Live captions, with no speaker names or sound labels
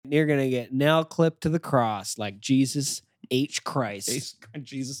you're gonna get nail clipped to the cross like Jesus H. Christ.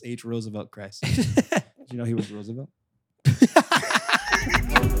 Jesus H. Roosevelt Christ. Did you know he was Roosevelt?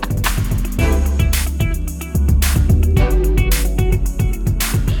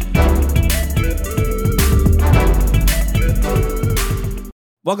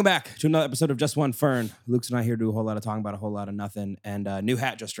 Welcome back to another episode of Just One Fern. Luke's and I here do a whole lot of talking about a whole lot of nothing. And new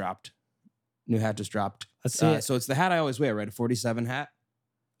hat just dropped. Let's see it. So it's the hat I always wear, right? A 47 hat.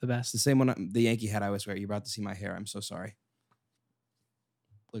 The It's best. the same one, the Yankee hat I always wear. You're about to see my hair. I'm so sorry.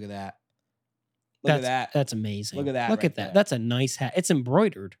 Look at that. Look at that. That's amazing. Look at that Look right at that. there. That's a nice hat. It's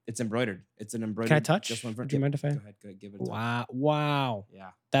embroidered. It's embroidered. It's an embroidered. Can I touch? Just One Fern. Do you mind if I? Go ahead. Give it a touch. Wow. Wow. Yeah.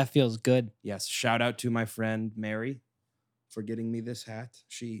 That feels good. Yes. Shout out to my friend Mary for getting me this hat.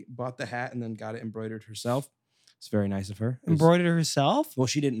 She bought the hat and then got it embroidered herself. It's very nice of her. Embroidered herself? Well,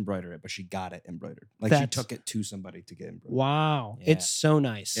 she didn't embroider it, but she got it embroidered. Like she took it to somebody to get embroidered. Wow. Yeah. It's so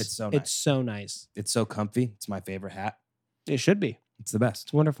nice. It's so nice. It's so nice. It's so comfy. It's my favorite hat. It should be. It's the best.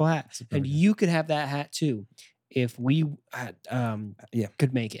 It's a wonderful hat. It's a And perfect hat. you could have that hat too if we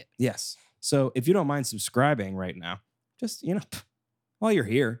could make it. Yes. So if you don't mind subscribing right now, just, while you're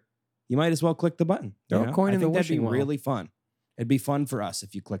here, you might as well click the button. Throw a coin I in the think that'd be wishing well. really fun. It'd be fun for us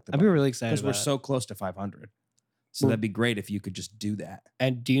if you click the I'd button. be really excited Because we're about it. so close to 500. So Well- that'd be great if you could just do that.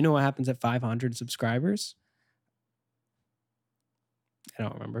 And do you know what happens at 500 subscribers? I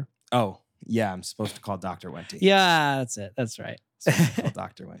don't remember. Oh, yeah. I'm supposed to call Dr. Wente. Yeah, that's it. That's right. Supposed to call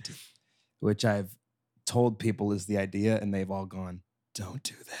Dr. Wente, which I've told people is the idea, and they've all gone, don't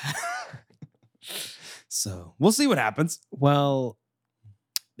do that. So we'll see what happens. Well,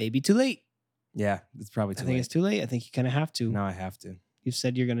 maybe too late. Yeah, it's probably I too think late. it's too late. I think you kind of have to. No, I have to. You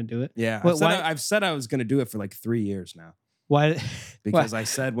said you're going to do it. Yeah, What- I've said I was going to do it for like 3 years now Why? because I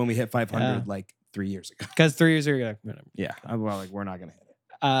said when we hit 500 Yeah. like 3 years ago. Because 3 years ago, you're like, whatever. Yeah, I'm well, like we're not going to hit it,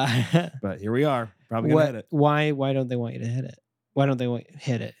 Uh, but here we are. Probably going to hit it. Why don't they want you to hit it? Why don't they want you to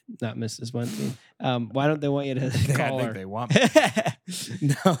hit it? Not Mrs. Wente. Why don't they want you to I call think her? they want me.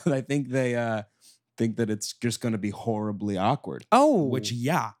 No, I think they think that it's just going to be horribly awkward. Oh, Which,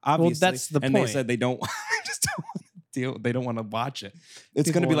 yeah, obviously. that's the and point. they said they don't. They just don't want to deal. They don't want to watch it. It's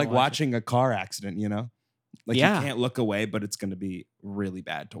People going to be wanna like watch it. watching a car accident. Like Yeah. you can't look away, but it's going to be really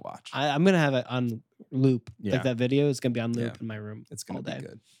bad to watch. I'm gonna have it on loop. Yeah. Like that video is gonna be on loop Yeah. in my room. It's going all to be day.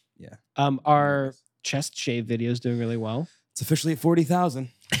 good. Yeah. Our chest shave video is doing really well. It's officially at 40,000.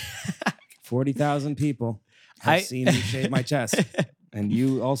 40,000 people have seen me shave my chest, and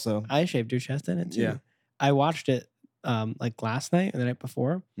you also. I shaved your chest in it too. Yeah. I watched it like last night or the night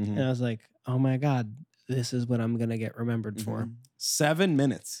before, Mhm. and I was like, oh my God, this is what I'm gonna get remembered for. Mhm. 7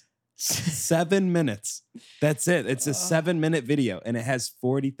 minutes. 7 minutes. That's it. It's a 7-minute video, and it has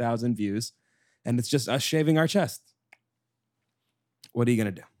 40,000 views, and it's just us shaving our chest. What are you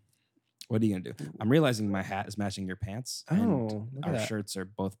gonna do? What are you gonna do? I'm realizing my hat is matching your pants. Oh, and look at our that. shirts are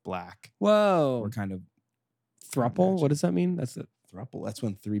both black. Whoa. We're kind of Thruple? What does that mean? That's the. throuple. That's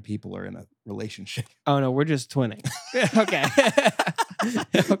when 3 people are in a relationship. Oh no, we're just twinning. Okay.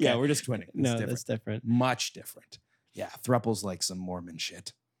 Okay. Yeah, we're just twinning. It's No, different. that's different. Much different. Yeah, thruple's like some Mormon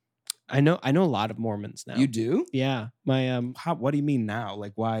shit. I know a lot of Mormons now. You do? Yeah. My What do you mean now?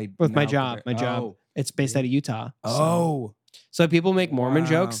 Like why? with my now? job. My job. Oh. It's based out of Utah. Oh. So people make Mormon Wow.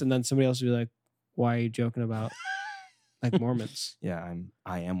 jokes, and then somebody else will be like, "Why are you joking about like Mormons?" Yeah,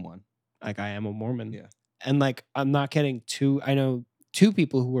 I am one. Like I am a Mormon. Yeah. And like I'm not kidding. I know 2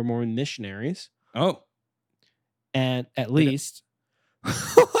 people who were Mormon missionaries, Oh. and at least.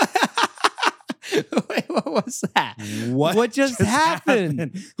 Wait, what was that? What just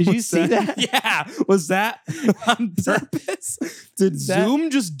happened? Did you Was see that? Yeah. Was that on purpose? Did that- Zoom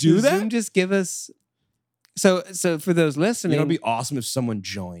just do Did that? Zoom just give us. So for those listening, It'd be awesome if someone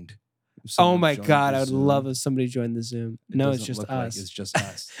joined. If oh someone my joined God, the I would Zoom. love if somebody joined the Zoom. It No, it's doesn't just look like us. it's just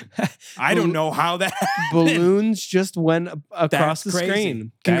us. I don't know how that happened. Balloons just went across That's the crazy. screen.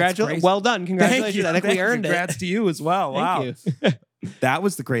 That's Congratulations! crazy. Well done. Congratulations. I think we earned Congrats it. to you as well. Wow. Thank you. That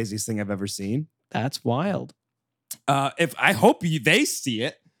was the craziest thing I've ever seen. That's wild. If I hope they see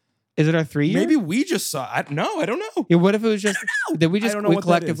it. Is it our 3 year? Maybe we just saw it. No, I don't know. Yeah, what if it was just? Did we I just don't know we what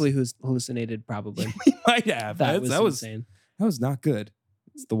that collectively hallucinated? Probably. We might have. That was that was insane. not good.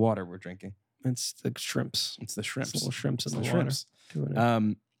 It's the water we're drinking. It's the shrimps. It's the It's shrimps. little shrimps in It's the the water. shrimps. Doing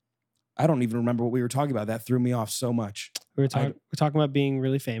it. I don't even remember what we were talking about. That threw me off so much. We're talking about being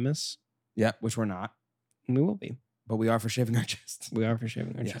really famous. Yeah, which we're not, And we will be. but we are for shaving our chests. We are for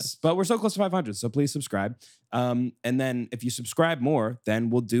shaving our Yes, chest. but we're so close to 500, so please subscribe. And then if you subscribe more, then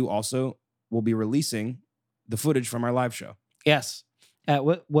we'll be releasing the footage from our live show. Yes. At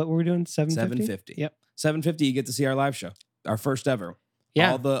what were we doing? 750? 750. Yep. 750, you get to see our live show, our first ever.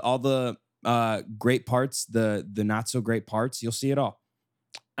 Yeah. all the great parts, the not so great parts, you'll see it all.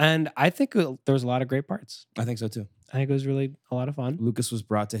 And I think there was a lot of great parts. I think so too. I think it was really a lot of fun. Lucas was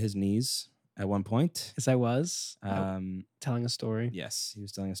brought to his knees at one point. Yes, I was telling a Yes, story. he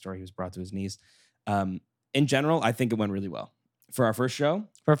was telling a story. He was brought to his knees. In general, I think it went really well for our first show.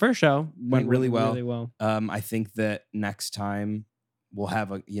 For our first show, Went really well. Really well. I think that next time we'll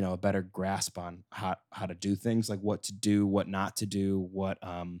have a better grasp on how to do things, like what to do, what not to do,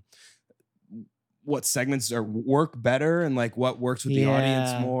 what segments work better, and like what works with the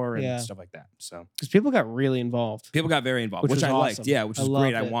audience more, and stuff like that. So because people got really involved. People got very involved, which I liked. Awesome. Yeah, which is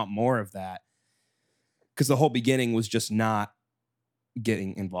great. I want more of that because the whole beginning was just not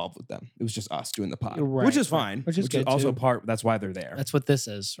getting involved with them. It was just us doing the pod, which is fine. Which is good also too. That's why they're there. That's what this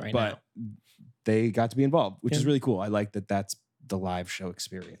is right now. But they got to be involved, which is really cool. I like that. That's the live show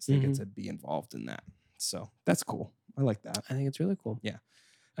experience. They get to be involved in that. So that's cool. I like that. I think it's really cool. Yeah.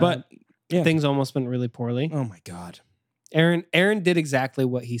 But things almost went really poorly. Oh my God. Aaron did exactly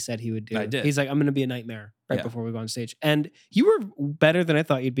what he said he would do. I did. He's like, I'm going to be a nightmare before we go on stage. And you were better than I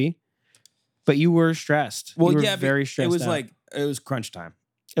thought you'd be, but you were stressed. Well, you were very stressed. It was out. it was crunch time.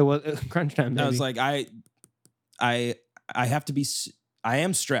 It was crunch time. Baby. I was like, I have to be, I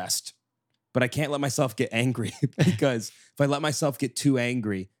am stressed, but I can't let myself get angry because if I let myself get too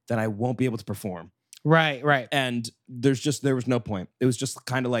angry, then I won't be able to perform. Right. And there was no point. It was just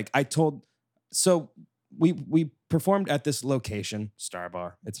kind of like we performed at this location, Star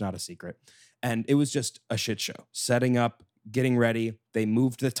Bar. It's not a secret. And it was just a shit show. Setting up, getting ready. They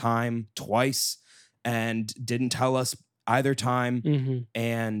moved the time twice and didn't tell us either time. Mm-hmm.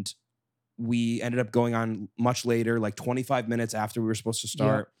 And we ended up going on much later, like 25 minutes after we were supposed to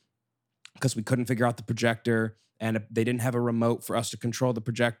start, because we couldn't figure out the projector. And they didn't have a remote for us to control the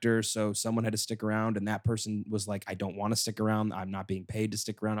projector. So someone had to stick around. And that person was like, I don't want to stick around. I'm not being paid to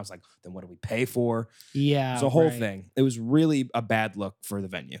stick around. I was like, then what do we pay for? Yeah. It's a whole thing. It was really a bad look for the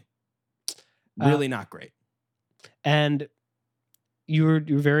venue. Really not great. And you were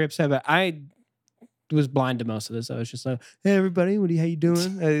very upset about it. I was blind to most of this. I was just like, hey, everybody, how you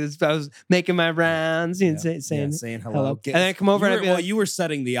doing? I was making my rounds and saying hello. And then I come over and I'd be like, you were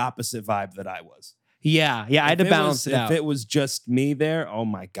setting the opposite vibe that I was. Yeah, I had to balance it out. If it was just me there, oh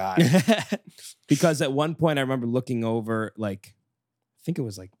my God. Because at one point I remember looking over, like, I think it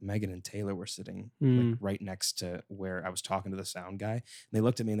was like Megan and Taylor were sitting like right next to where I was talking to the sound guy. And they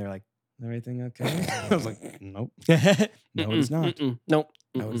looked at me and they're like, is everything okay? I was like, nope. No, it's not. Nope.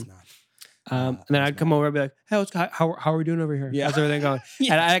 No, it's not. And then I'd come over and be like, hey, how are we doing over here? Yeah. How's everything going?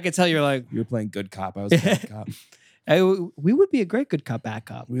 And I could tell you're like, you were playing good cop. I was bad cop. We would be a great good cop, bad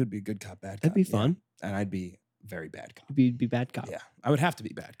cop. We would be good cop, bad cop. That'd be fun. Yeah. And I'd be very bad cop. You'd be bad cop. Yeah, I would have to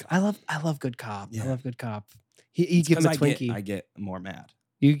be bad cop. I love good cop. Yeah. I love good cop. He give him a Twinkie. I get more mad.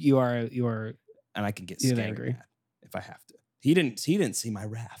 You are, and I can get scared angry mad if I have to. He didn't see my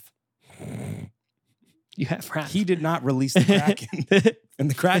wrath. You have wrath. He did not release the Kraken, and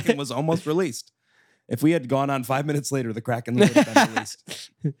the Kraken was almost released. If we had gone on 5 minutes later, the Kraken would have been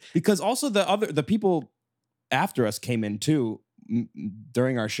released. Because also the people after us came in too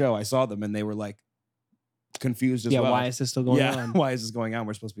during our show. I saw them and they were like confused as well. Yeah, why is this still going on? Why is this going on?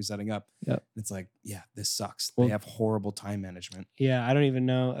 We're supposed to be setting up. Yep. It's like, yeah, this sucks. Well, they have horrible time management. Yeah, I don't even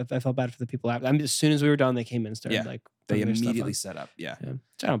know. I felt bad for the people after. I mean, as soon as we were done, they came in and started like they immediately set up. Yeah. So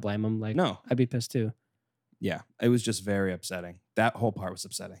I don't blame them. Like, no, I'd be pissed too. Yeah, it was just very upsetting. That whole part was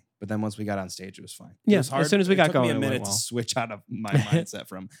upsetting. But then once we got on stage, it was fine. Yeah, it was hard. As soon as we got going, it took me a minute to switch out of my mindset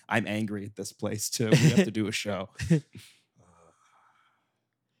from I'm angry at this place to we have to do a show.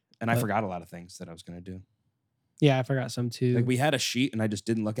 And I forgot a lot of things that I was going to do. Yeah, I forgot some too. Like we had a sheet and I just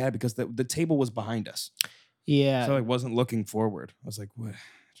didn't look at it because the table was behind us. Yeah. So I wasn't looking forward. I was like, what?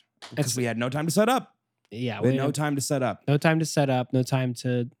 Because we had no time to set up. Yeah. We had no time to set up. No time to set up. No time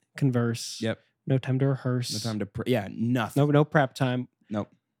to converse. Yep. No time to rehearse. No time to nothing. No prep time. Nope.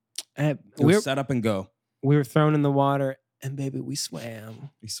 We were set up and go. We were thrown in the water and baby, we swam.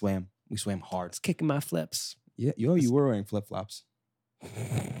 We swam hard. It's kicking my flips. Yeah. You were wearing flip-flops.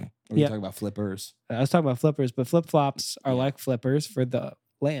 Or you talking about flippers? I was talking about flippers, but flip-flops are like flippers for the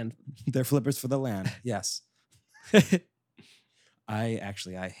land. They're flippers for the land. Yes.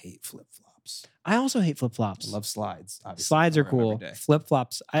 I hate flip-flops. I also hate flip-flops. I love slides. Obviously. Slides are cool.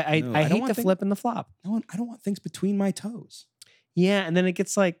 Flip-flops. I hate the flip and the flop. I don't want things between my toes. Yeah, and then it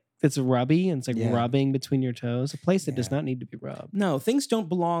gets like it's rubby and it's like rubbing between your toes. A place that does not need to be rubbed. No, things don't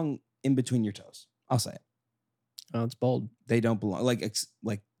belong in between your toes. I'll say it. Oh, it's bold. They don't belong. Like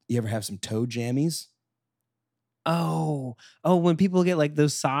you ever have some toe jammies? Oh, when people get like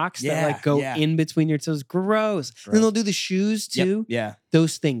those socks that Yeah, like go yeah. in between your toes, gross. And then Gross. they'll do the shoes Yep, too. yeah.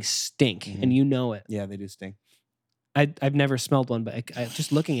 Those things stink, Mhm. and you know it. Yeah, they do stink. I've never smelled one, but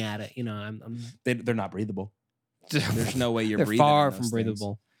just looking at it, I'm They're not breathable. There's no way you're they're breathing. far on from those things.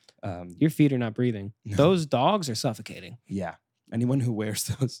 breathable. Um, Your feet are not breathing. No. Those dogs are suffocating. yeah. Anyone who wears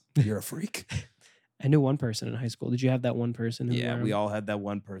those, you're a freak. I knew one person in high school. Did you have that one person who Yeah, wore we 'em? all had that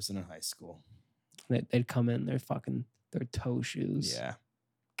one person in high school. They'd come in their toe shoes. Yeah.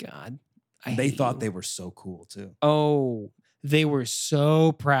 God. They thought they were so cool too. Oh, they were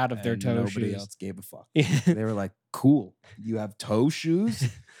so proud of their And toe nobody shoes. else gave a fuck. Yeah. They were like, "Cool, you have toe shoes.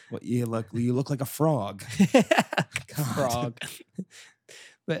 What you look like a frog." Frog.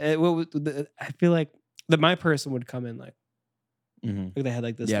 But I feel like my person would come in like they had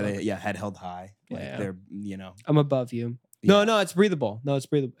like this. Yeah, look. head held high. Like Yeah. they're I'm above you. yeah, No, it's breathable. No, it's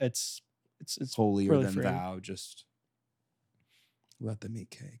breathable. It's holier really than free. thou. Just let them eat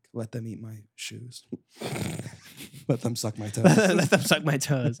cake. Let them eat my shoes. Let them suck my toes. Let them suck my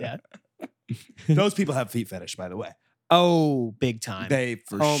toes. Yeah. Those people have feet fetish, by the way. Oh, big time. They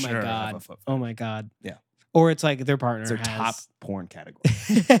for Oh sure my have a god. foot fetish. Oh my god. Yeah. Or it's like their partner It's their has top porn category.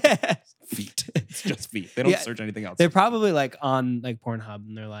 Feet. It's just feet. They don't Yeah, search anything else. They're probably like on like Pornhub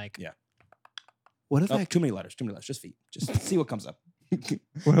and they're like, Yeah. What if Oh, I too many letters. Just feet. Just see what comes up.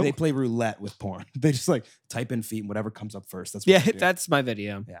 What- They play roulette with porn. They just like type in feet and whatever comes up first. That's what Yeah, they do. that's my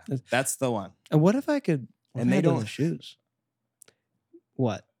video. Yeah, that's the one. And what if I could And they don't- shoes?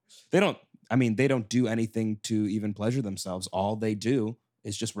 What? They don't do anything to even pleasure themselves. All they do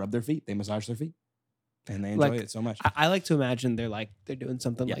is just rub their feet. They massage their feet. And they enjoy Like, it so much. I like to imagine they're doing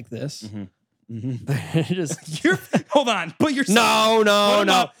something Yeah. like this. Mhm. They're just Hold on. Put your no, Put 'em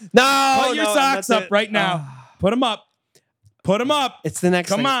up. no. Put your no, socks that's up right now. Put them up. Put them up. It's the next.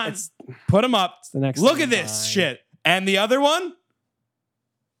 Come thing. on. It's Put them up. the next. Look thing at this I- shit. And the other one?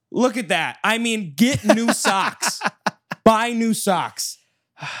 Look at that. I mean, get new socks. Buy new socks.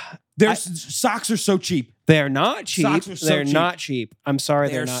 Their socks are so cheap. They're not cheap. Socks are so they're cheap. not cheap. I'm sorry,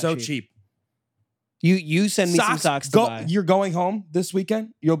 They're not so cheap. cheap. You send me some socks to buy. You're going home this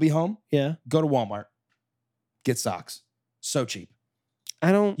weekend. You'll be home. Yeah, Go to Walmart. Get socks. So cheap.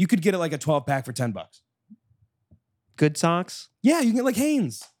 I don't. You could get it like a 12-pack for $10. Good socks. Yeah, you can get like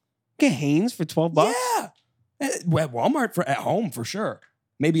Hanes. Get Hanes for $12. Yeah. At Walmart at home for sure.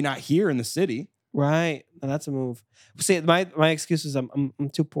 Maybe not here in the city. Right. Now that's a move. See, my excuse is I'm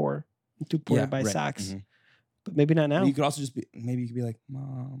too poor. I'm too poor Yeah, to buy right. socks. Mhm. But maybe not now. You could also just be, maybe you could be like,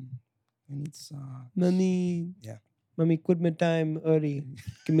 Mom, I need socks. Mommy. Yeah. Mommy, quit my time early.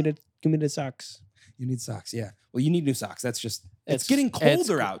 Give me the socks. You need socks. Yeah. Well, you need new socks. That's just, it's It's- getting it's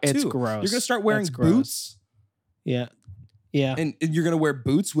colder gr- out too. it's You're gross. going to start wearing That's gross. boots Yeah. Yeah. and you're going to wear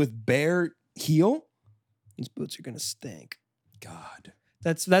boots with bare heel. These boots are gonna stink. God.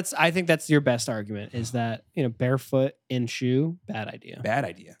 That's I think that's your best argument is that, barefoot in shoe, bad idea. Bad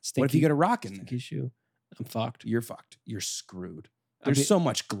idea. What if Stinky- you get a rock in there? Stinky shoe. I'm fucked. You're fucked. You're screwed. I'd There's be- so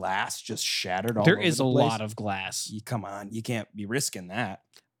much glass just shattered all There over is the a place. lot of glass. Come on. You can't be risking that.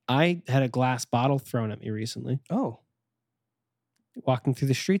 I had a glass bottle thrown at me recently, Oh. walking through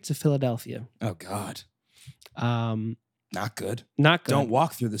the streets of Philadelphia. Oh, God. Not good. Not good. Don't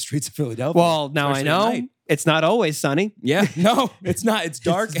walk through the streets of Philadelphia. Well, now especially I at know night. it's not always sunny. Yeah. No, it's not. It's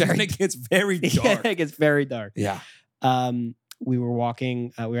dark very- and it gets very dark. It gets very dark. Yeah. We were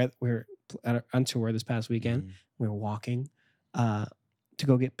walking. We were on tour this past weekend. Mhm. We were walking to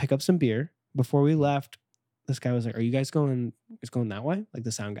go pick up some beer. Before we left, this guy was like, "Are you guys going? It's going that way?" Like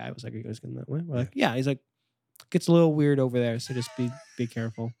the sound guy was like, "Are you guys going that way?" We're like, "Yeah." He's like, "Gets a little weird over there, so just be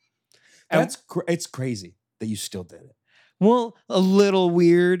careful." And- It's crazy that you still did it. Well, a little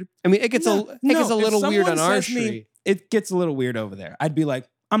weird. I mean, it gets a if little weird someone on our says to me, street. it gets a little weird over there. I'd be like,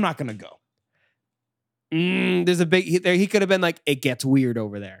 I'm not gonna go. There's a big he could have been like, it gets weird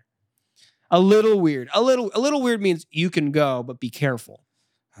over there. A little weird. A little weird means you can go, but be careful.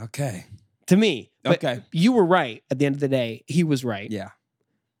 Okay. To me. But Okay. you were right at the end of the day. He was right. Yeah.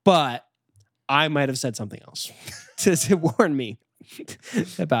 But I might have said something else to warn me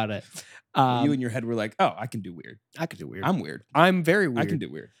about it. You in your head were like, oh, I can do weird. I could do weird. I'm weird. I'm very weird. I can do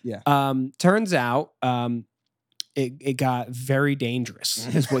weird. Yeah. Turns out it got very dangerous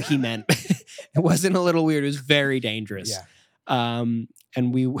is what he meant. It wasn't a little weird. It was very dangerous. Yeah.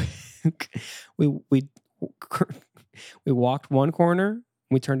 And we walked one corner,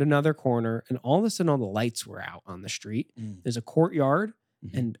 we turned another corner, and all of a sudden all the lights were out on the street. Mm. There's a courtyard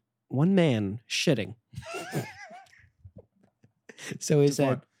Mhm. and one man shitting. So he Just said,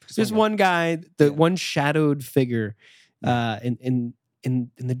 one. just guy. one guy, the Yeah. one shadowed figure in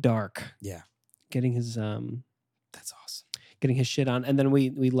the dark. Yeah. Getting his That's awesome. getting his shit on. And then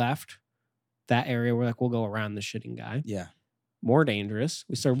we left that area. We're like, we'll go around the shitting guy. Yeah. More dangerous.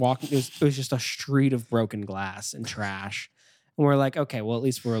 We started walking. It was just a street of broken glass and trash. And we're like, okay, well, at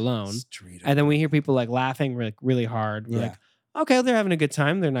least we're alone. And then we hear people like laughing like really hard. We're like, okay, they're having a good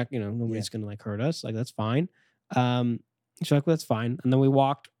time. They're not, nobody's gonna like hurt us. Like, that's fine. She's like, well, that's fine. And then we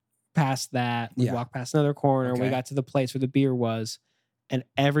walked past that. We walked past another corner. Okay. We got to the place where the beer was, and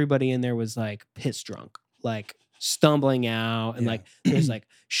everybody in there was like piss drunk, like stumbling out, and like there's like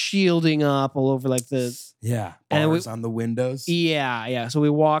shielding up all over like the bars on the windows. Yeah. So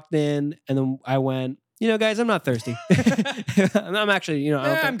we walked in, and then I went, guys, I'm not thirsty. I'm actually,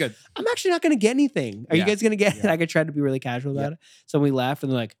 I'm good. I'm actually not going to get anything. Are you guys going to get it? I tried to be really casual about it. So we left,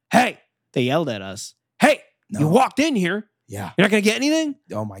 and they're like, hey, they yelled at us. Hey, you walked in here. Yeah. You're not going to get anything?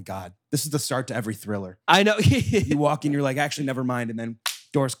 Oh my God. This is the start to every thriller. I know. You walk in, you're like, actually, never mind. And then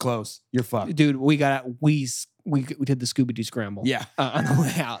doors close. You're fucked. Dude, we did the Scooby-Doo scramble. Yeah. On the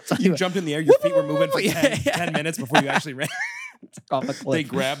way out. So you jumped in the air. Your feet were moving for 10 minutes before you actually ran. Off a cliff. They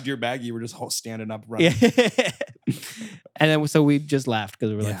grabbed your bag. You were just standing up running. And then so we just laughed because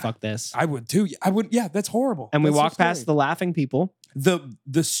we were like, fuck this. I would too. Yeah, that's horrible. And we walked past the laughing people.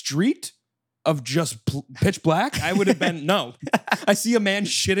 The street of just pitch black, I would have been, no. I see a man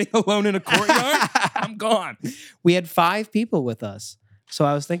shitting alone in a courtyard. I'm gone. We had 5 people with us. So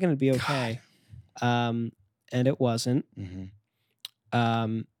I was thinking it'd be okay. And it wasn't.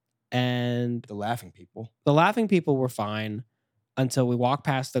 Mm-hmm. And the laughing people were fine until we walked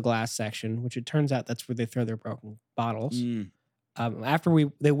past the glass section, which it turns out that's where they throw their broken bottles. After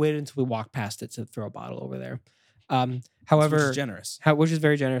they waited until we walked past it to throw a bottle over there. However, which is generous. Which is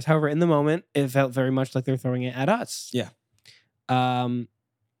very generous. However, in the moment, it felt very much like they're throwing it at us. Yeah.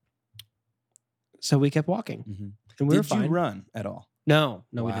 So we kept walking, and we were fine. Did you run at all? No,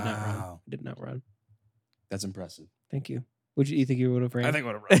 we did not run. We did not run. That's impressive. Thank you. You think you would have ran? I think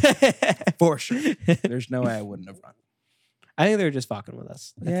I would have run. For sure. There's no way I wouldn't have run. I think they were just fucking with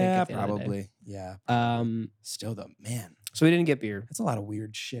us. Yeah, probably. Yeah. Still though, man. So we didn't get beer. That's a lot of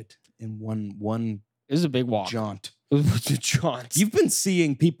weird shit in one. It was a big walk. Jaunt. It was a jaunt. You've been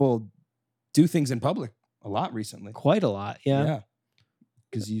seeing people do things in public a lot recently. Quite a lot. Yeah. Yeah.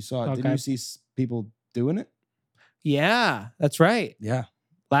 Because you saw, didn't you see people doing it? Yeah, that's right. Yeah.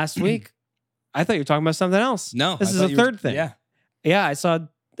 Last week, I thought you were talking about something else. No, this is a third thing. Yeah. Yeah, I saw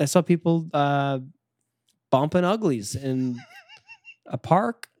people bumping uglies in a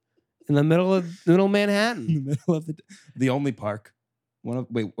park in the middle of Manhattan. In the middle of the only park.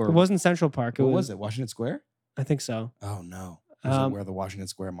 It wasn't Central Park. What was it? Washington Square? I think so. Oh no. Is it where the Washington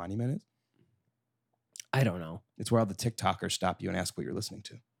Square Monument is? I don't know. It's where all the TikTokers stop you and ask what you're listening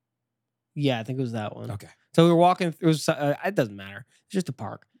to. Yeah, I think it was that one. Okay. So we were walking through. It doesn't matter. It's just a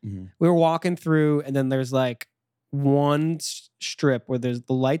park. Mm-hmm. We were walking through, and then there's like one strip where the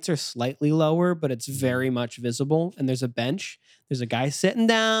lights are slightly lower, but it's very much visible. And there's a bench. There's a guy sitting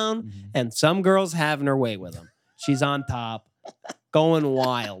down, and some girl's having her way with him. She's on top, going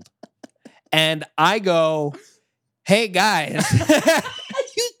wild. And I go, "Hey guys."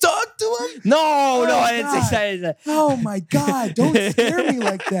 You talked to him? No, I didn't say that. Oh my God, don't scare me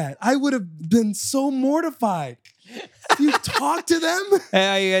like that. I would have been so mortified. You talked to them? Hey,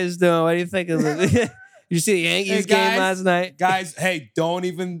 how you guys doing? What do you think of it? Did you see the Yankees game last night? Guys, hey, don't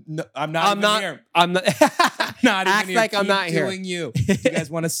even, I'm not here. I'm not. Not act even like here. I'm not here. Doing you. You guys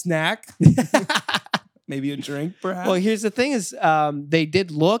want a snack? Maybe a drink, perhaps? Well, here's the thing is, they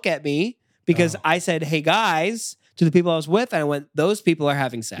did look at me because I said, "Hey guys," to the people I was with, and I went, "Those people are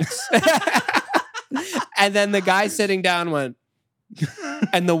having sex." And then the guy sitting down went,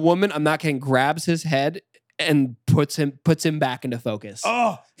 and the woman, I'm not kidding, grabs his head and puts him back into focus.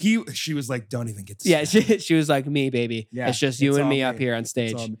 Oh, she was like, "Don't even get to yeah, she was like, "Me, baby. Yeah, it's just you and me up here on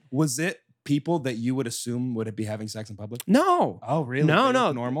stage." Was it people that you would assume would be having sex in public? No. Oh, really? No.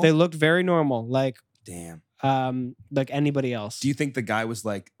 Normal? They looked very normal. Like, damn. Like anybody else. Do you think the guy was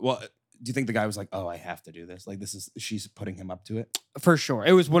like, "Oh, I have to do this"? Like, she's putting him up to it? For sure.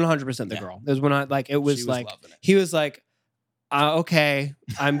 It was 100% the girl. It was he was like, "Okay,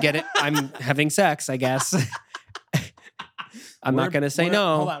 I'm having sex, I guess." I'm not going to say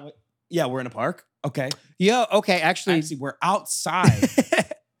no. Hold on. Yeah, we're in a park. Okay. Yeah, okay. Actually, we're outside.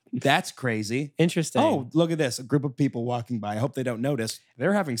 That's crazy. Interesting. Oh, look at this. A group of people walking by. I hope they don't notice.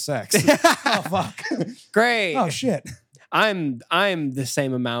 They're having sex. Oh, fuck. Great. Oh, shit. I'm the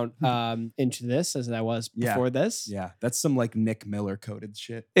same amount into this as I was before this. Yeah, that's some like Nick Miller coded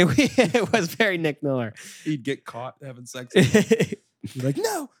shit. It was very Nick Miller. He'd get caught having sex. You're like,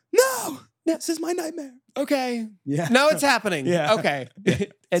 no, this is my nightmare. Okay. Yeah. No, it's happening. Yeah. Okay.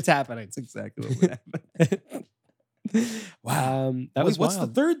 It's happening. That's exactly what would happen. Wow. That was what's wild.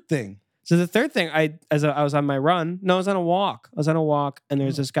 the third thing? So the third thing, I was on my run. No, I was on a walk. And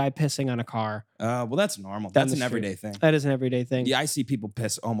there's this guy pissing on a car. Well, that's normal. Down That's the an street. everyday thing. That is an everyday thing. Yeah, I see people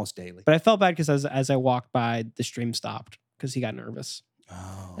piss almost daily. But I felt bad because as I walked by, the stream stopped because he got nervous.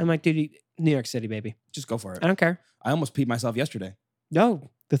 Oh. I'm like, dude, New York City, baby. Just go for it. I don't care. I almost peed myself yesterday.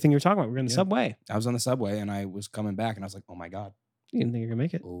 No, the thing you're talking about. We're in the subway. I was on the subway and I was coming back and I was like, oh my God. You didn't think you're gonna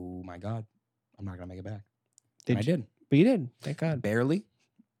make it? Oh my God. I'm not going to make it back. Did I you? did. But you did. Thank God. Barely.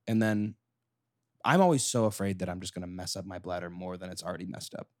 And then I'm always so afraid that I'm just going to mess up my bladder more than it's already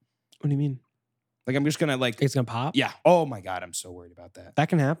messed up. What do you mean? Like I'm just going to like. It's gonna pop? Yeah. Oh my God. I'm so worried about that. That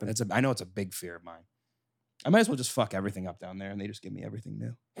can happen. I know it's a big fear of mine. I might as well just fuck everything up down there and they just give me everything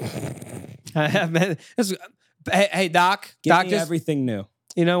new. Hey, Doc. Give Doc, me just, everything new.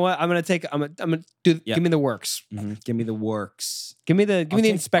 you know what? I'm gonna do. Yep. Give me the works. Mm-hmm. Give me the works. Give me the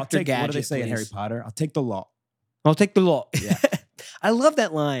Inspector I'll take, Gadget. what do they say please. in Harry Potter? I'll take the law. I'll take the law. Yeah. I love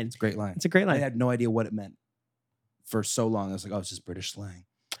that line. It's a great line. It's a great I line. had no idea what it meant for so long. I was like, oh, it's just British slang.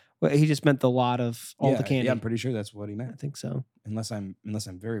 Well, he just meant the lot of all the candy. Yeah, I'm pretty sure that's what he I meant. think so. Unless I'm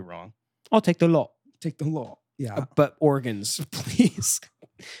very wrong. I'll take the law. Take the law. Yeah. But organs, please.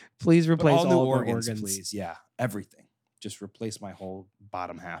 Please replace all new all of my organs, organs. please. Yeah. Everything. Just replace my whole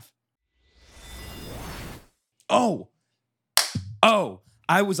bottom half. Oh,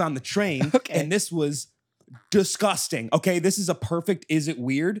 I was on the train and this was disgusting. Okay, this is a perfect is it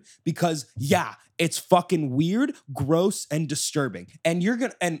weird? Because yeah, it's fucking weird, gross, and disturbing. And you're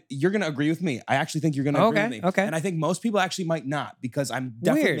gonna agree with me. I actually think you're gonna agree with me. Okay. And I think most people actually might not, because I'm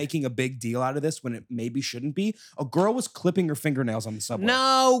definitely Weird. making a big deal out of this when it maybe shouldn't be. A girl was clipping her fingernails on the subway.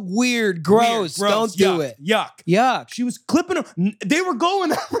 No, weird, gross. Don't do Yuck, it. Yuck. Yuck. She was clipping them. They were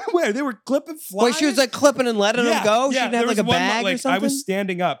going everywhere. They were clipping flies. Wait, she was like clipping and letting them go? She didn't have there like a was one bag or something? I was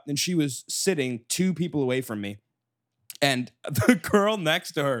standing up and she was sitting 2 people away from me. And the girl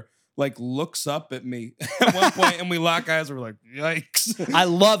next to her like looks up at me at one point and we lock eyes and we're like, yikes. I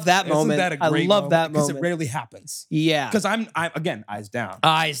love that moment. Isn't that a great I love that Because moment. it rarely happens. Yeah. Because I'm again, eyes down.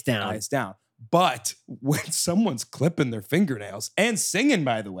 Eyes down. Eyes down. But when someone's clipping their fingernails and singing,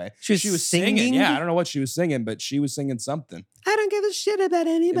 by the way, She was singing? Yeah, I don't know what she was singing, but she was singing something. I don't give a shit about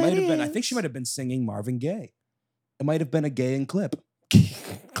It anybody. might have been. I think she might have been singing Marvin Gaye. It might have been a gay and clip.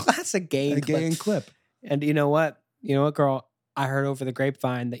 Classic game. A gay and clip. And you know what? You know what, girl? I heard over the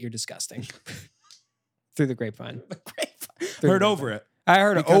grapevine that you're disgusting. Through the grapevine. Heard over it. I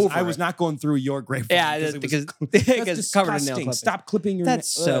heard it Because over. I was not going through your grapevine. Yeah, it because was, it's covered in nail disgusting. clipping. Stop clipping your That's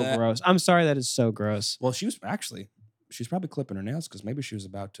so gross. I'm sorry. That is so gross. Well, she's probably clipping her nails because maybe she was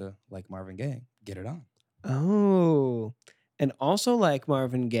about to, like Marvin Gaye, get it on. Oh, and also like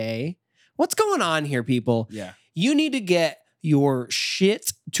Marvin Gaye. What's going on here, people? Yeah. You need to get your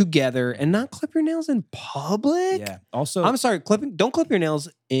shit together and not clip your nails in public. Yeah. Also, I'm sorry, don't clip your nails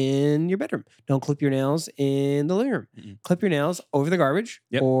in your bedroom. Don't clip your nails in the living room. Mm-mm. Clip your nails over the garbage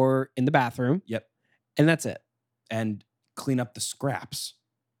Yep. or in the bathroom. Yep. And that's it. And clean up the scraps.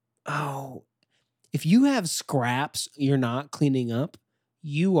 Oh, if you have scraps you're not cleaning up,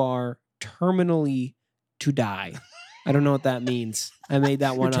 you are terminally to die. I don't know what that means. I made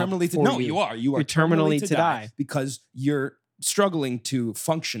that one You're up. terminally for no, you. you are. You are You're terminally to die. because you're struggling to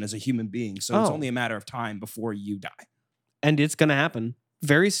function as a human being. So it's Oh. only a matter of time before you die. And it's going to happen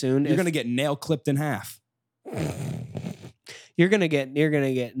very soon. You're going to get nail clipped in half. You're gonna get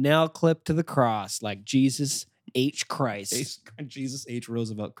nail clipped to the cross like Jesus H. Christ. Jesus H.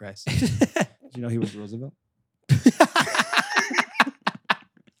 Roosevelt Christ. Did you know he was Roosevelt?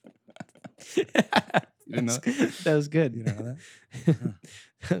 You didn't know that? That was good. You know that?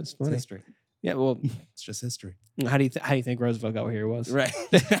 That was It's funny. history. Yeah. Well, It's just history. how do you think Roosevelt got where he was? Right.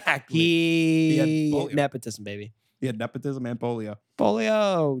 Exactly. He had polio. nepotism, baby. He had nepotism and polio.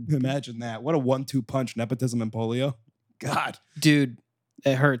 Polio, Imagine that. What a 1-2 punch, nepotism and polio. God. dude.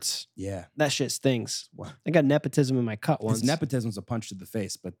 It hurts. Yeah. That shit stings. What? I got nepotism in my cut once. His nepotism's a punch to the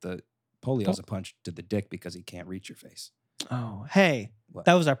face, but the polio's a punch to the dick because he can't reach your face. Oh, hey, What?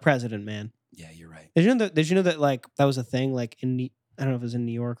 that was our president, man. Yeah, you're right. Did you know that like that was a thing like I don't know if it was in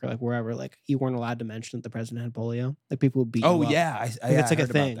New York or like wherever, like you weren't allowed to mention that the president had polio. Like people would beat Oh you up. yeah, it's like a heard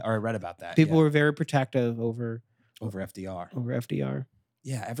about thing. that, or I read about that. People yeah. were very protective over over FDR. FDR.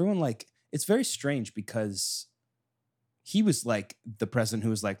 Yeah, everyone like it's very strange because he was like the president who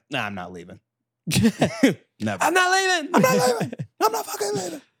was like, "Nah, I'm not leaving. Never. I'm not leaving. I'm not leaving. I'm not fucking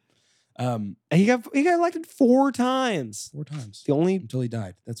leaving." And he got elected 4 times. 4 times The only until he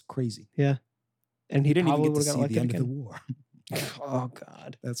died. That's crazy. and He didn't even probably get to would've got see elected the end of the again. war. Oh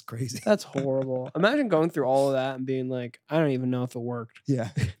God, That's crazy. that's horrible. Imagine going through all of that and being like, I don't even know if it worked. Yeah.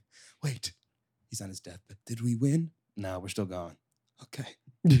 Wait, he's on his deathbed. Did we win? No, we're still going. Okay.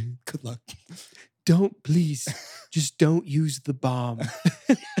 Good luck. Don't, please, just don't use the bomb.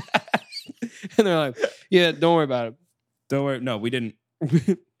 And they're like, yeah, don't worry about it. Don't worry. No, we didn't.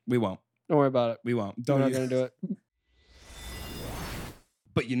 We won't. Don't worry about it. We won't. We're Don't. not going to do it.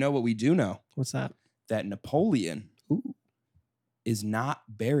 But you know what we do know? What's that? That Napoleon Ooh. is not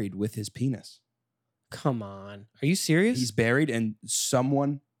buried with his penis. Come on. Are you serious? He's buried, and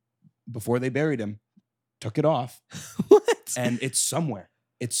someone, before they buried him, took it off. What? And it's somewhere.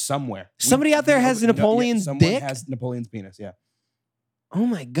 It's somewhere. Somebody out there has Napoleon's someone dick? has Napoleon's penis, yeah. Oh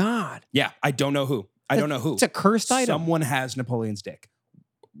my God. Yeah, I don't know who. I don't know who. It's a cursed item. Someone has Napoleon's dick.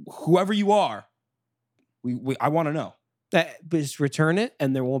 Whoever you are, I want to know. Just return it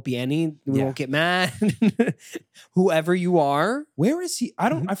and there won't be any. We Yeah. won't get mad. Whoever you are. Where is he?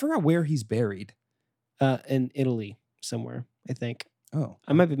 I forgot where he's buried. In Italy somewhere, I think. Oh.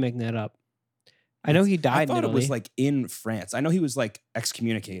 I might be making that up. I know he died I in thought Italy. it was like in France. I know he was like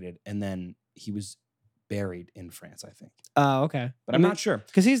excommunicated and then he was buried in France, I think. Oh, okay. But I'm not sure.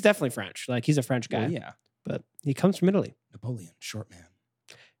 Because he's definitely French. Like, he's a French guy. Well, yeah. But he comes from Italy. Napoleon, short man.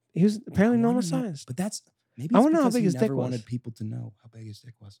 He was apparently I normal wanna know- size. But that's maybe I it's wanna know how because big he his dick never was. wanted people to know how big his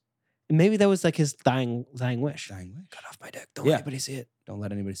dick was. And maybe that was like his dying wish. Dying wish. Cut off my dick. Don't Yeah. let anybody see it. Don't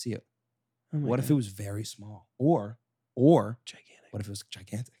let anybody see it. Oh my What God. if it was very small? Or gigantic? what if it was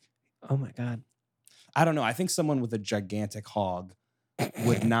gigantic? Oh my God. I don't know. I think someone with a gigantic hog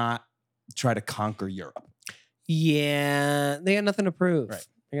would not try to conquer Europe. Yeah. They got nothing to prove. Right.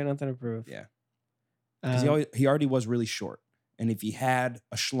 They got nothing to prove. Yeah. Because Um, he already was really short. And if he had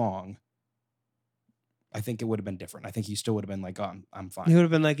a schlong, I think it would have been different. I think he still would have been like, oh, I'm fine. he would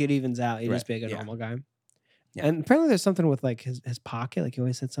have been like, it evens out. He'd just Right, be like a yeah. normal guy. Yeah. And apparently there's something with like his pocket. Like he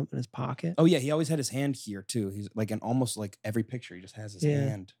always had something in his pocket. Oh, yeah. He always had his hand here, too. He's like in almost like every picture, he just has his Yeah.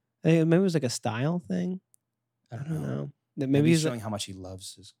 hand. Maybe it was like a style thing. I I don't don't know. know. That Maybe maybe he's he's showing how much he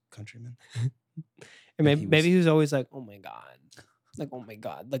loves his countrymen. or maybe he maybe was- he was always like, oh my God. Like, oh my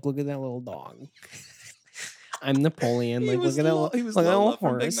God. Like, look at that little dog. I'm Napoleon. He Like, was look at that Lo- little, he was look at that Lola little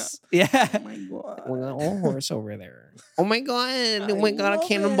from Big horse. Yeah. Oh, my God. Look at that little horse over there. Oh my God. Oh my I God. A love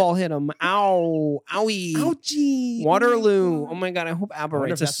cannonball hit him. Ow. Owie. Ouchie. Waterloo. Oh my God. I hope I ABBA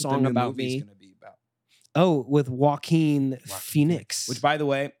wonder if writes a that's what the song new about movie's me. gonna be about. Oh, with Joaquin Phoenix. Which, by the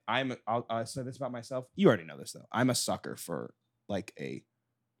way, I'll say this about myself. You already know this, though. I'm a sucker for like a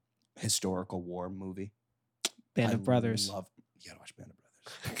historical war movie. Band of Brothers. You gotta watch Band of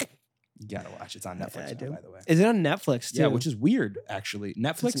Brothers. You gotta watch. It's on Yeah, Netflix I now, do. by the way. Is it on Netflix too? Yeah, which is weird, actually.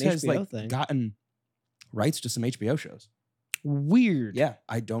 Netflix an has HBO like thing. gotten rights to some HBO shows. weird. Yeah,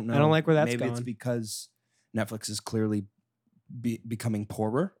 I don't know. I don't like where that's Maybe it's going. because Netflix is clearly becoming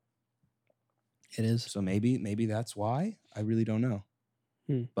poorer. It is. So maybe that's why. I really don't know.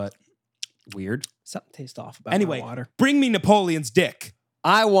 But weird. Something tastes off about Anyway, my water. bring me Napoleon's dick.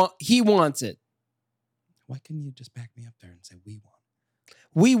 He wants it. Why couldn't you just back me up there and say we want?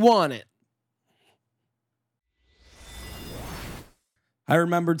 We want it. I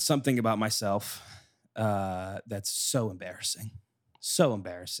remembered something about myself that's so embarrassing. So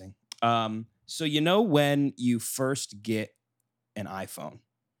embarrassing. So you know when you first get an iPhone,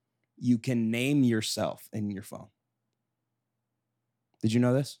 you can name yourself in your phone. Did you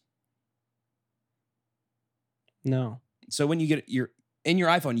know this? No. So when you get in your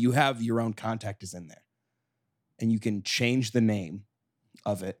iPhone, you have your own contact is in there. And you can change the name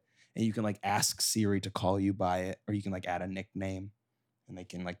of it. And you can like ask Siri to call you by it, or you can like add a nickname and they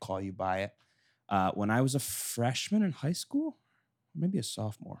can like call you by it. When I was a freshman in high school, maybe a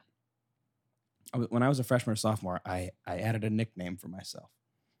sophomore. When I was a freshman or sophomore, I added a nickname for myself.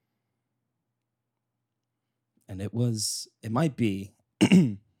 And it might be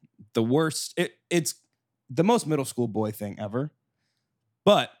the worst. It's the most middle school boy thing ever,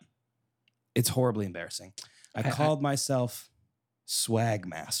 but it's horribly embarrassing. I called myself Swag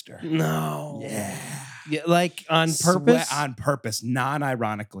Master. No. Yeah. Yeah, like on purpose? On purpose,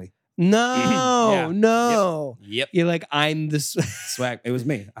 non-ironically. No. Yeah. No. Yep. You're like, I'm the Swag. It was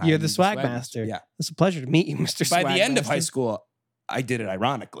me. You're I'm the swag master. Yeah. It's a pleasure to meet you, Mr. By Swag the end of high Master. school, I did it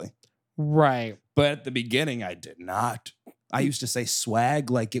ironically. Right. But at the beginning, I did not. I used to say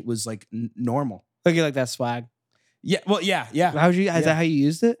swag like it was like normal. Look at like that swag. Yeah. Well, yeah. Is that how you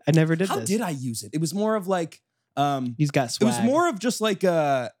used it? I never did How this. did I use it? It was more of like He's got it swag. was more of just like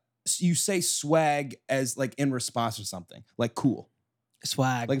you say swag as like in response to something. Like cool.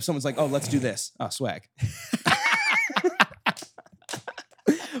 swag. Like if someone's like, "Oh, let's do this." Oh, swag.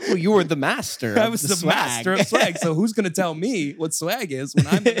 Well, you were the master. I of was the the swag. master of swag. So who's going to tell me what swag is when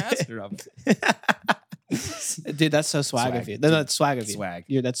I'm the master of it? Dude, that's so swag of Swag. you. No, that's swag of you. Swag.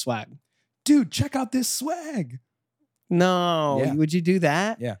 That's swag. Dude, check out this swag. No, Yeah. would you do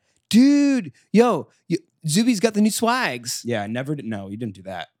that? Yeah. Dude, yo, Zuby's got the new swags. Yeah, I never did. No, you didn't do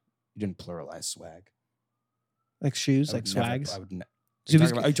that. You didn't pluralize swag. Like shoes, I like would never- swags. I would. Are you Zuby's,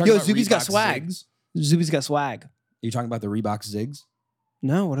 talking about, are you talking about Zuby's got Reebok swag. Zigs? Zuby's got swag. Are you talking about the Reebok Zigs?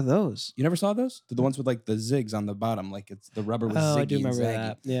 No, what are those? You never saw those? They're the ones with like the zigs on the bottom, like it's the rubber was Oh, ziggy I do remember and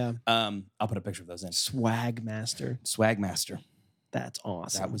zaggy. that. Yeah. I'll put a picture of those in. Swag Master. Swag Master. That's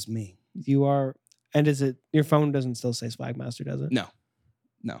awesome. That was me. You are, and is it, your phone doesn't still say Swag Master, does it? No.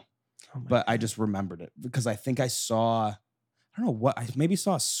 Oh my But I God. just remembered it because I think I saw, I don't know what, I maybe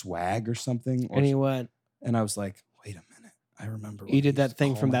saw swag or something. Or And he went, and I was like, wait a minute. I remember. You when I did that used to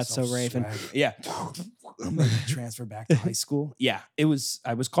thing call from That's So myself Raven. Swag. Yeah. I'm gonna transfer back to high school. Yeah. I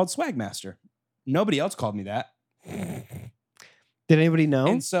was called Swag Master. Nobody else called me that. did anybody know?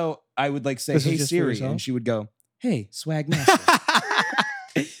 And so I would like say, This was hey just for Siri, yourself? and she would go, hey, Swag Master.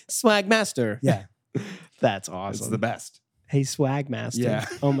 Swag Master. Yeah. That's It's awesome. the best. Hey, Swag Master. Yeah.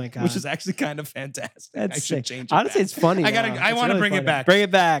 Oh my God. Which is actually kind of fantastic. That's I should sick. change it. Honestly, back. it's funny. I gotta- now. I It's wanna bring it funny. back. Bring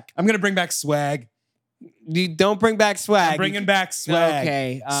it back. I'm gonna bring back swag. You don't bring back swag. I'm bringing back swag.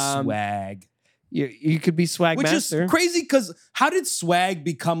 Okay. Swag. You could be Swag Which Master. is crazy because how did swag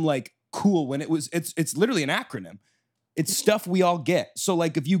become like cool when it's literally an acronym. It's stuff we all get. So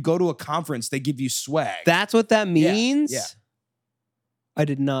like if you go to a conference, they give you swag. That's what that means? yeah. I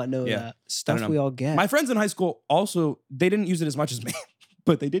did not know Yeah. that. Stuff know. we all get. My friends in high school also, they didn't use it as much as me,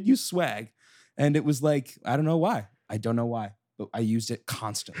 but they did use swag. And it was like, I don't know why. I don't know why, but I used it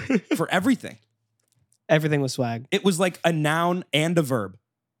constantly for everything. Everything was swag. It was like a noun and a verb.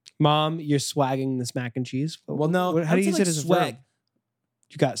 Mom, you're swagging this mac and cheese. Well, no, How do you use like it as a swag?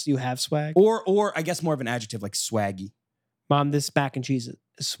 verb? You have swag? Or I guess more of an adjective like swaggy. Mom, this mac and cheese is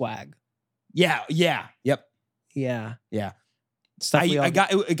swag. Yeah, yep. Yeah. Yeah. Stuff we all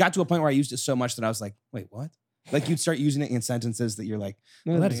It got to a point where I used it so much that I was like, wait, what? Like you'd start using it in sentences that you're like,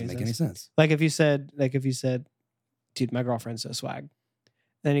 well, that doesn't make any sense. Like if you said, dude, my girlfriend's so swag.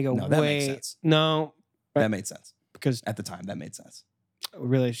 Then you go, No, that wait, makes sense. no, That made sense. because At the time, that made sense.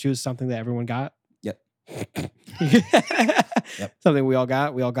 really she was something that everyone got. Yep. Something we all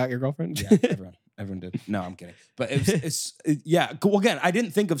got. We all got your girlfriend. Yeah, everyone did. No, I'm kidding. But yeah. Well, again, I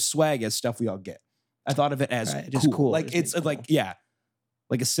didn't think of swag as stuff we all get. I thought of it as Right, cool. just cool. Like Just it's means like, cool. yeah,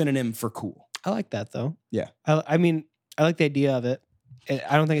 like a synonym for cool. I like that though. Yeah. I mean, I like the idea of it.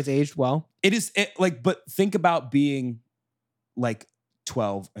 I don't think it's aged well. It is like, but think about being like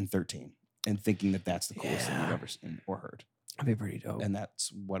 12 and 13 and thinking that that's the coolest thing you've Yeah. ever seen or heard. That'd be pretty dope. And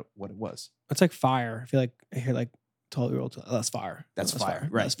that's what it was. It's like fire. I feel like I hear like 12-year-olds. That's fire. That's fire.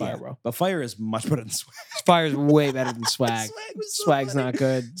 Right. Right. That's fire, yeah. bro. But fire is much better than swag. Fire's way better than swag. Swag was so Swag's funny. not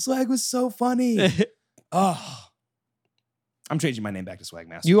good. Swag was so funny. Oh. I'm changing my name back to Swag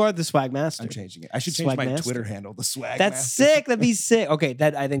Master. You are the swag master. I'm changing it. I should change Swag my master. Twitter handle to Swag That's Master. sick. That'd be sick. Okay,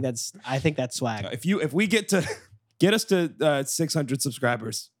 I think that's swag. If we get us to 600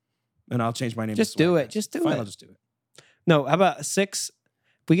 subscribers, then I'll change my name. Just to Swag do it. Master. Just do Fine, it. I'll just do it. No, how about 6?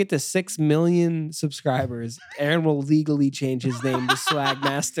 If we get to 6 million subscribers, Aaron will legally change his name to Swag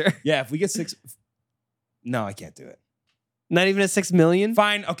Master. Yeah, if we get 6, no, I can't do it. Not even at 6 million?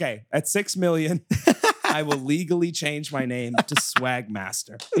 Fine, okay. At 6 million, I will legally change my name to Swag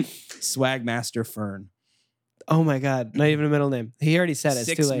Master. Swag Master Fern. Oh my God. Not even a middle name. He already said it. It's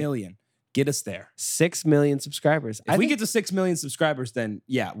 6 too late. million. Get us there. 6 million subscribers. If we get to 6 million subscribers, then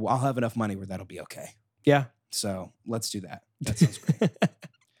yeah, well, I'll have enough money where that'll be okay. Yeah. So let's do that. That sounds great.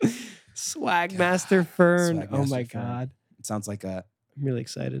 Swag Master Fern. Swag Oh Master my Fern. God. It sounds like a I'm really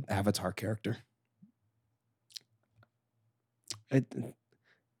excited. Avatar character.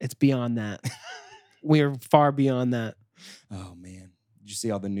 It's beyond that. We are far beyond that. Oh man. Did you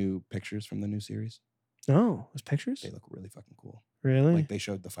see all the new pictures from the new series? Oh, those pictures? They look really fucking cool. Really? Like they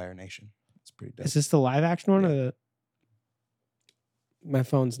showed the Fire Nation. It's pretty dope. Is this the live action one Yeah. or the... My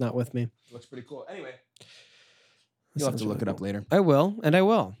phone's not with me. looks pretty cool. Anyway, That you'll have sounds to look really it up cool. later. I will, and I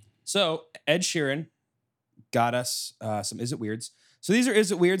will. So Ed Sheeran got us some Is It Weirds. So these are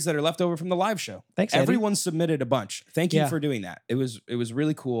Is It Weirds that are left over from the live show. Thanks, Eddie. Everyone submitted a bunch. Thank you Yeah. for doing that. It was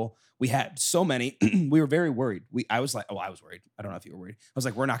really cool. We had so many. We were very worried. I was like, I was worried. I don't know if you were worried. I was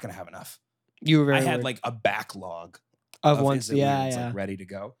like, we're not going to have enough. You were very I had worried. like a backlog of Is It yeah, Weirds, yeah. like ready to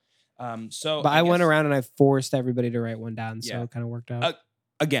go. So, But I went guess- around and I forced everybody to write one down, so Yeah. it kind of worked out.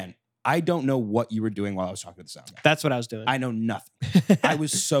 Again. I don't know what you were doing while I was talking to the sound guy. That's what I was doing. I know nothing. I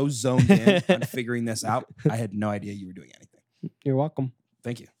was so zoned in on figuring this out. I had no idea you were doing anything. You're welcome.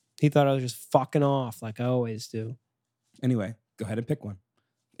 Thank you. He thought I was just fucking off like I always do. Anyway, go ahead and pick one.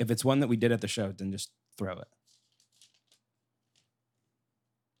 If it's one that we did at the show, then just throw it.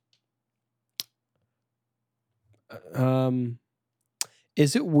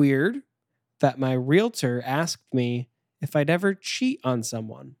 Is it weird that my realtor asked me if I'd ever cheat on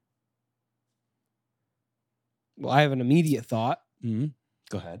someone? Well, I have an immediate thought. Mm-hmm.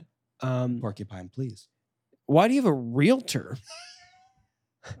 Go ahead. Porcupine, please. Why do you have a realtor?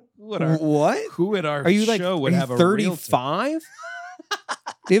 What? Who at our Are you show would have a 35?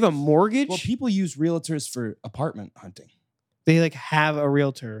 Do you have a mortgage? Well, people use realtors for apartment hunting. They like have a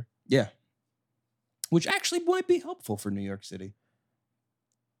realtor. Yeah. Which actually might be helpful for New York City.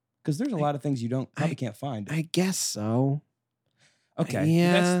 Because there's a lot of things you probably can't find. I guess so. Okay.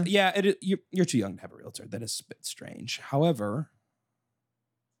 Yeah. You're too young to have a realtor. That is a bit strange. However,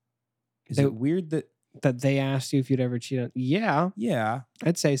 is it weird that they asked you if you'd ever cheat on? Yeah,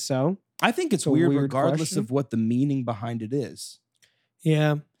 I'd say so. I think it's a weird weird regardless question. of what the meaning behind it is.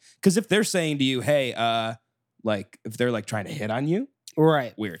 Yeah. Because if they're saying to you, hey, like if they're like trying to hit on you,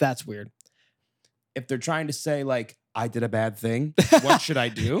 right. Weird. That's weird. If they're trying to say like, I did a bad thing, what should I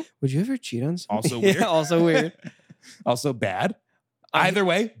do? Would you ever cheat on someone? Also weird. Yeah, also weird. Also bad. Either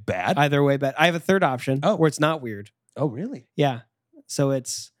way, bad. Either way, bad. I have a third option where it's not weird. Oh, really? Yeah. So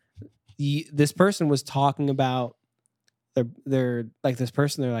it's this person was talking about they're like this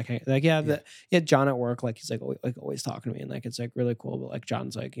person. They're like John at work. Like he's like always talking to me, and like it's like really cool. But like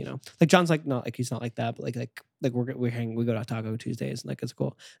John's like like John's like not like he's not like that. But like we go to Taco Tuesdays, and like it's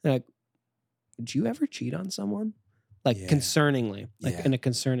cool. And like, would you ever cheat on someone? Like concerningly, like in a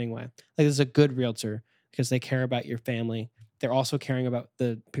concerning way. Like this is a good realtor because they care about your family. They're also caring about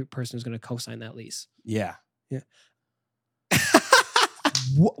the person who's going to co-sign that lease. Yeah. Yeah.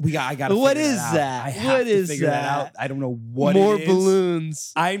 I got. What is that? I have to figure that out. I don't know what More it is.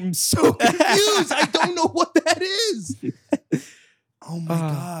 balloons. I'm so confused. I don't know what that is. Oh my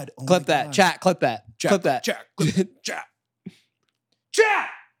God. Oh clip my that. God. Chat. Clip that. Clip that. Chat.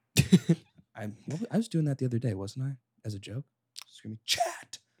 I was doing that the other day, wasn't I? As a joke. Screaming,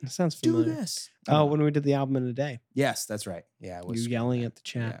 chat. That sounds familiar. Do this. Oh, when we did the album in a day. Yes, that's right. Yeah, I was you yelling at the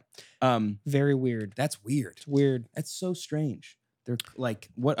chat. Yeah. Very weird. That's weird. It's weird. That's so strange. They're like,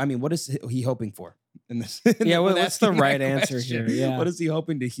 what? I mean, what is he hoping for in this? What's the right answer here? Yeah. What is he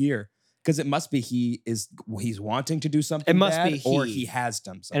hoping to hear? Because it must be he's wanting to do something. It must bad, be he. or he has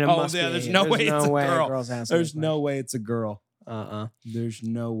done something. And it must be there's no way it's a girl. There's There's no way it's a girl. Uh-uh. There's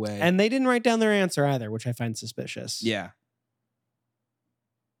no way. And they didn't write down their answer either, which I find suspicious. Yeah.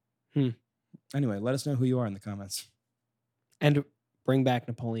 Anyway, let us know who you are in the comments. And bring back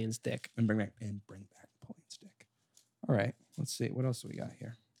Napoleon's dick. And bring back Napoleon's dick. All right. Let's see. What else do we got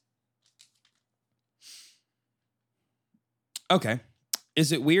here? Okay.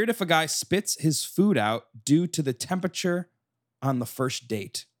 Is it weird if a guy spits his food out due to the temperature on the first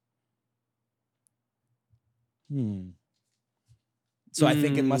date? So I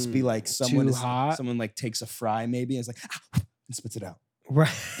think it must be like someone like takes a fry maybe and is like and spits it out. Right.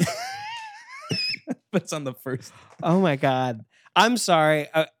 But it's on the first. Oh my God. I'm sorry.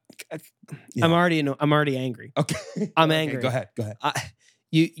 I'm already angry. Okay. I'm angry. Go ahead.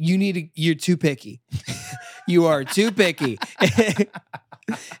 You're too picky. You are too picky.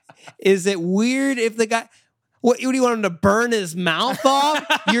 Is it weird if the guy, what do you want him to burn his mouth off?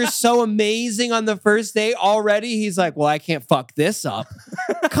 You're so amazing on the first date already. He's like, well, I can't fuck this up.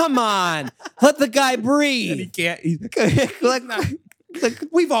 Come on. Let the guy breathe. And he can't. Like,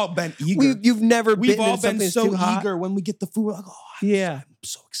 we've all been eager. We've all been so eager when we get the food. We're like, I'm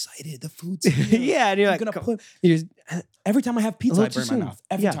so excited. The food's here. Yeah. And you're like, every time I have pizza, I burn my mouth.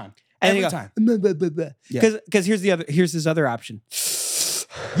 Every time. Every time. Because here's his other option.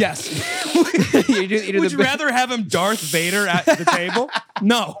 Yes. Would you rather have him Darth Vader at the table?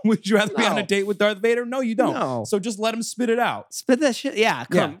 No. Would you rather be on a date with Darth Vader? No, you don't. No. So just let him spit it out. Spit that shit. Yeah.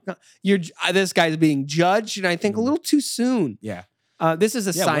 Come. This guy's being judged, and I think a little too soon. Yeah. This is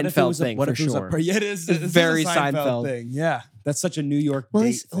a Seinfeld thing for sure. It is very a Seinfeld thing. Yeah. That's such a New York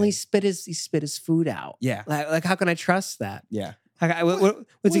date thing. He spit his food out. Yeah. Like how can I trust that? Yeah.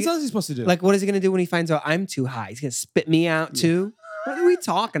 What's else is he supposed to do? Like, what is he going to do when he finds out I'm too high? He's going to spit me out too? What are we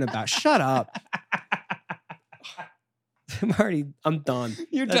talking about? Shut up. I'm done.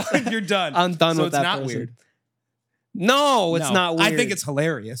 You're done. You're done. I'm done with that. So it's not person. weird. No, it's not weird. I think it's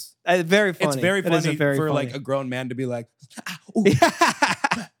hilarious. Very funny. It's very funny for like a grown man to be like,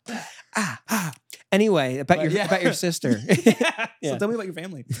 Anyway, about your sister. So tell me about your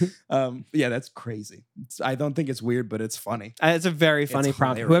family. That's crazy. I don't think it's weird, but it's funny. It's a very funny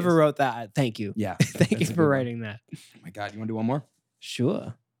prompt. Whoever wrote that, thank you. Yeah. Thank you for writing that. Oh my God. You want to do one more?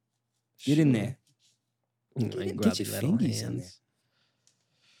 Sure. Get in there. Get your fingers in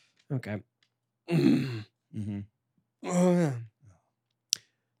there. Okay.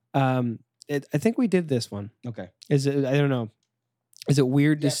 I think we did this one. Okay. Is it? I don't know. Is it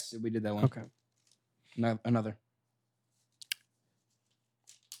weird? Yes, we did that one. Okay. Another.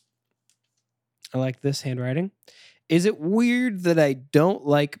 I like this handwriting. Is it weird that I don't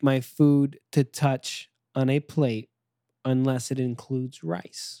like my food to touch on a plate unless it includes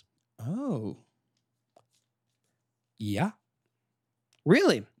rice? Oh. Yeah.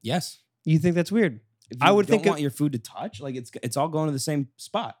 Really? Yes. You think that's weird? If I you would don't think want your food to touch, like it's all going to the same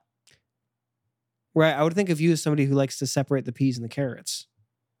spot. Right. I would think of you as somebody who likes to separate the peas and the carrots.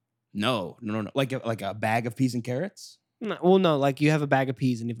 No. Like a bag of peas and carrots. No, well, no. Like you have a bag of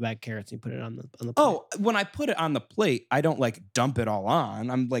peas and you have a bag of carrots and you put it on the plate. Oh, when I put it on the plate, I don't like dump it all on.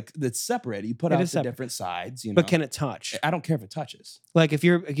 I'm like, it's separated. You put It out the is separate. different sides, you know. But can it touch? I don't care if it touches. Like if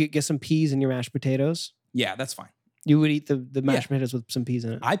you get some peas in your mashed potatoes, Yeah, that's fine. you would eat the mashed potatoes with some peas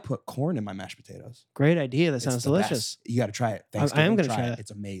in it. I put corn in my mashed potatoes. Great idea. That It's sounds the delicious. best. You got to try it. I am going to try it.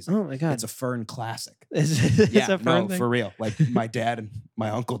 It's amazing. Oh my God. It's a Fern classic. It's Yeah, a fun no, thing. for real. Like my dad and my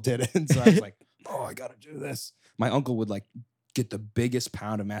uncle did it. And so I was like, oh, I got to do this. My uncle would like get the biggest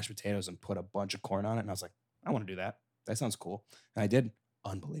pound of mashed potatoes and put a bunch of corn on it. And I was like, I want to do that. That sounds cool. And I did.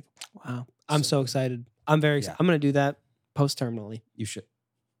 Unbelievable. Wow. I'm So so excited. I'm very excited. Yeah. I'm going to do that post-terminally. You should.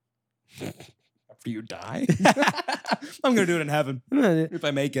 After you die? I'm going to do it in heaven. If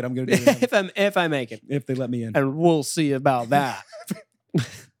I make it, I'm going to do it in heaven. if I make it. If they let me in. And we'll see about that.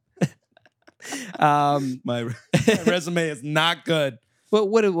 My resume is not good. What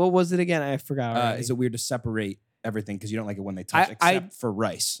was it again? I forgot. already. Is it weird to separate everything because you don't like it when they touch, I- except for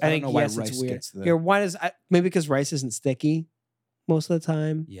rice? I I don't think know why yes, rice it's weird. gets the... Here, why does maybe because rice isn't sticky most of the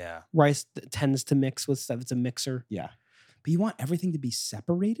time. Yeah. Rice tends to mix with stuff. It's a mixer. Yeah. But you want everything to be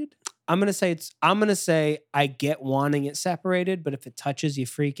separated? I'm gonna say I get wanting it separated, but if it touches, you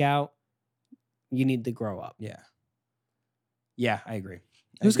freak out. You need to grow up. Yeah. Yeah, I agree.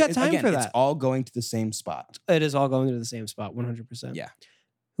 Who's got time Again, for It's that? all going to the same spot. It is all going to the same spot, 100%. Yeah.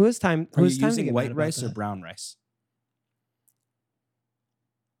 Who has time? Are Who you has time to using get mad white about rice or that? brown rice?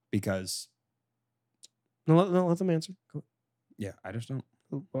 Because, No, let them answer. Go. yeah, I just don't.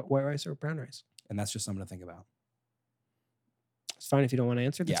 White rice or brown rice? And that's just something to think about. It's fine if you don't want to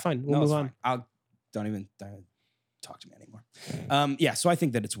answer. That's Yeah. fine. We'll No, move it's on. fine. Don't even talk to me anymore. Yeah, so I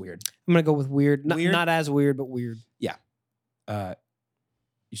think that it's weird. I'm gonna go with weird. Weird? Not as weird, but weird.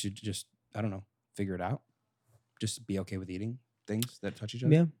 You should just, I don't know, figure it out. Just be okay with eating things that touch each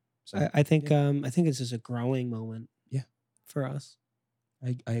other. Yeah. So I think yeah. I think it's just a growing moment. Yeah. For us.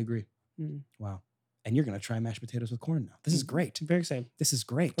 I agree. Mm. Wow. And you're going to try mashed potatoes with corn now. This is great. Very exciting. This is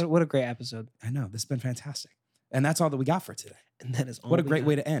great. What a great episode. I know. This has been fantastic. And that's all that we got for today. And that is all. What a we great got.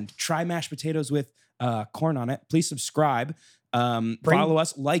 way to end. Try mashed potatoes with corn on it. Please subscribe. Follow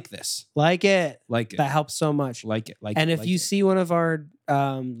us. Like this. Like it. Like it. That helps so much. Like it. Like And it. if like you it. see one of our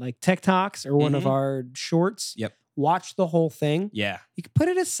like TikToks or one of Mhm. our shorts, Yep. watch the whole thing. Yeah. You can put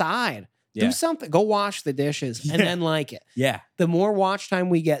it aside. Yeah. Do something. Go wash the dishes and Yeah. then like it. Yeah. The more watch time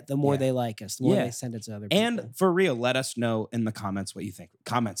we get, the more Yeah. they like us. The more Yeah. they send it to other people. And for real, let us know in the comments what you think.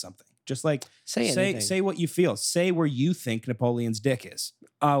 Comment something. Just like say anything. say what you feel. Say where you think Napoleon's dick is.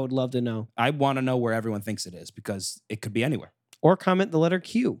 I would love to know. I want to know where everyone thinks it is because it could be anywhere. Or comment the letter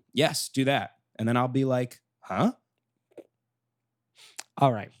Q. Yes, do that. And then I'll be like, huh?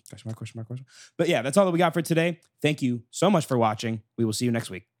 All right. Question mark, question mark, question mark. But yeah, that's all that we got for today. Thank you so much for watching. We will see you next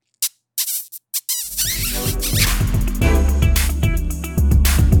week.